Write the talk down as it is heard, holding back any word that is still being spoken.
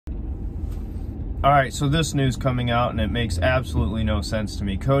Alright, so this news coming out, and it makes absolutely no sense to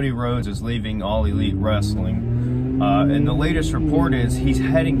me. Cody Rhodes is leaving All Elite Wrestling. And the latest report is he's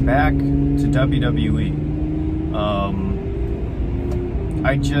heading back to WWE.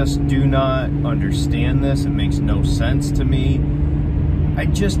 I just do not understand this. It makes no sense to me. I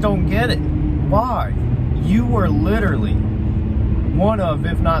just don't get it. Why? You were literally one of,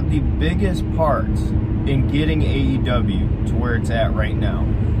 if not the biggest parts in getting AEW to where it's at right now.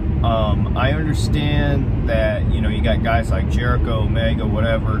 I understand that, you know, you got guys like Jericho, Omega,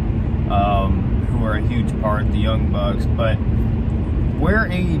 whatever, who are a huge part, the Young Bucks, but where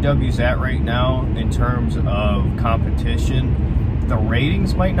AEW's at right now in terms of competition, the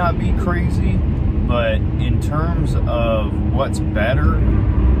ratings might not be crazy, but in terms of what's better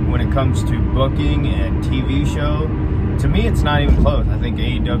when it comes to booking and TV show, to me it's not even close. I think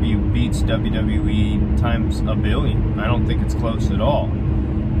AEW beats WWE times a billion. I don't think it's close at all.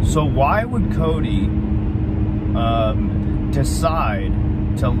 So why would Cody decide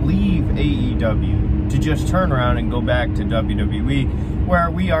to leave AEW to just turn around and go back to WWE, where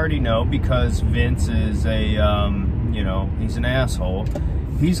we already know, because Vince is a, you know, he's an asshole.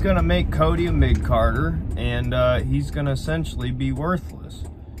 He's going to make Cody a mid-carder, and he's going to essentially be worthless.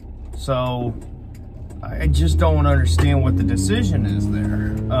 So I just don't understand what the decision is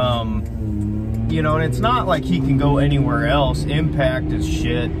there. You know, and it's not like he can go anywhere else. Impact is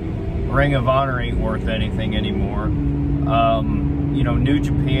shit. Ring of Honor ain't worth anything anymore. You know, New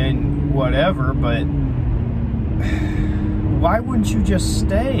Japan, whatever, but why wouldn't you just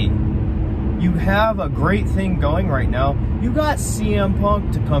stay? You have a great thing going right now. You got CM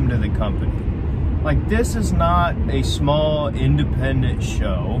Punk to come to the company. Like, this is not a small independent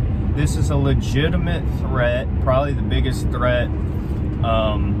show. This is a legitimate threat, probably the biggest threat,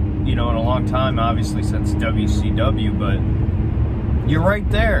 you know, in a long time, obviously, since WCW, but you're right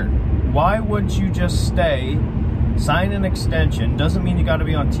there. Why wouldn't you just stay, sign an extension? Doesn't mean you got to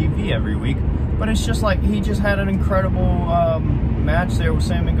be on TV every week, but it's just like he just had an incredible match there with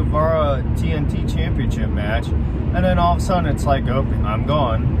Sammy Guevara, TNT Championship match, and then all of a sudden it's like, oh, I'm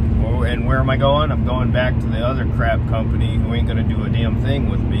gone. And where am I going? I'm going back to the other crap company who ain't going to do a damn thing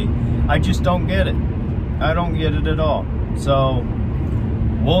with me. I just don't get it. I don't get it at all. So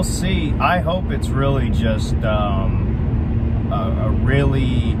we'll see. I hope it's really just a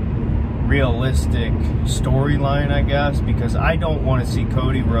really realistic storyline, I guess, because I don't want to see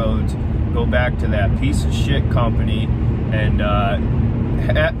Cody Rhodes go back to that piece of shit company and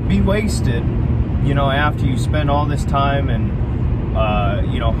be wasted, you know, after you spend all this time and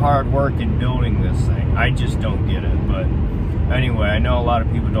you know, hard work in building this thing. I just don't get it. But anyway, I know a lot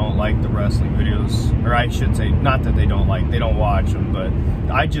of people don't like the wrestling videos, or I should say, not that they don't like, they don't watch them, but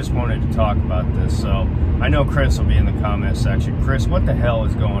I just wanted to talk about this. So I know Chris will be in the comment section. Chris, what the hell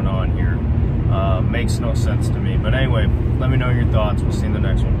is going on here? Makes no sense to me. But anyway, let me know your thoughts. We'll see you in the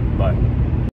next one. Bye.